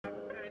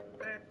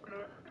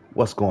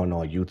What's going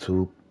on,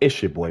 YouTube?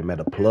 It's your boy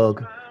Meta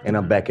Plug, and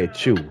I'm back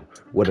at you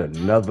with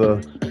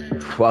another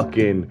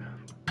fucking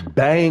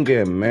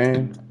banging,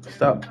 man.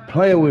 Stop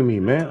playing with me,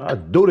 man. I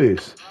do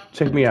this.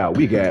 Check me out.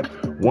 We got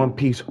One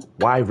Piece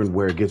Wyvern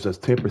Wear gives us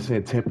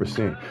 10%,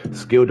 10%.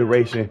 Skill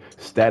duration,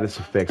 status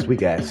effects. We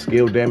got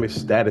skill damage,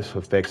 status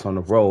effects on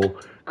the roll,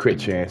 crit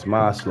chance,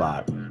 mod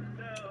slot.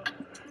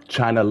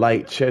 China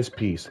Light chest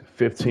piece,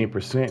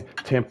 15%,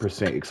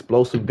 10%.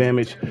 Explosive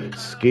damage,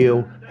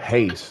 skill,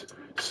 haste.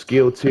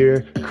 Skill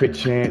tier, crit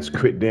chance,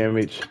 crit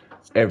damage,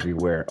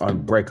 everywhere.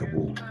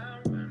 Unbreakable.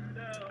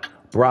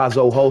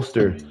 Brazo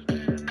holster,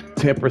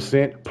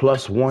 10%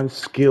 plus 1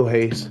 skill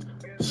haste,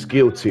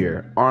 skill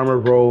tier. Armor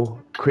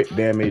roll, crit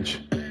damage,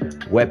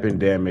 weapon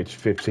damage,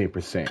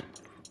 15%.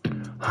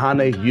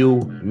 Hana U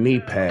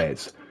knee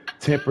pads,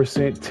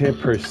 10%,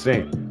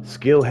 10%.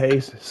 Skill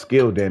haste,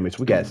 skill damage.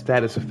 We got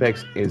status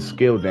effects and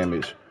skill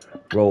damage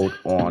rolled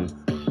on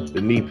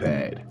the knee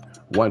pad.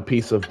 One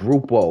piece of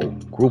Grupo.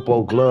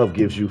 Grupo glove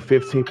gives you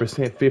 15%,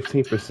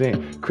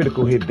 15%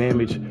 critical hit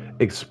damage,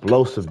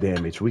 explosive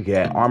damage. We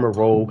got armor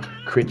roll,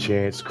 crit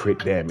chance, crit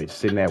damage.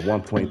 Sitting at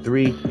 1.3.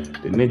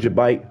 The Ninja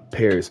Bite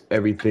pairs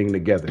everything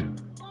together.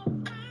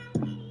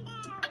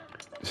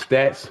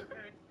 Stats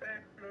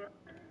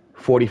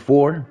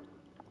 44,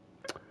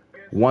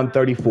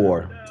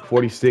 134,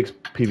 46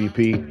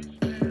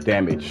 PvP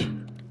damage.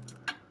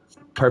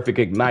 Perfect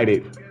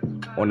ignited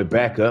on the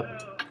backup.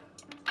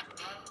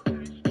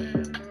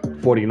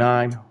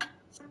 49,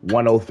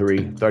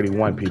 103,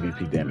 31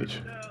 PvP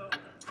damage.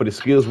 For the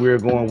skills we're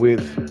going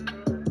with,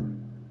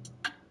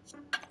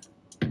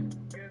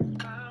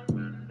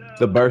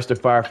 the Burst of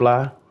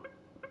Firefly,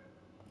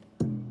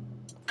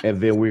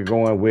 and then we're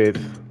going with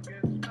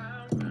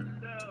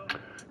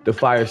the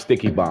Fire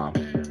Sticky Bomb.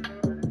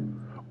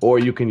 Or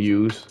you can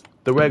use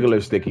the regular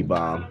Sticky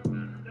Bomb.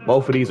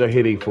 Both of these are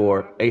hitting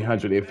for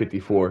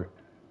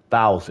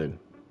 854,000.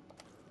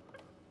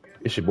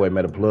 It's your boy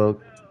Meta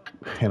Plug,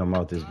 and I'm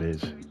out this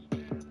bitch.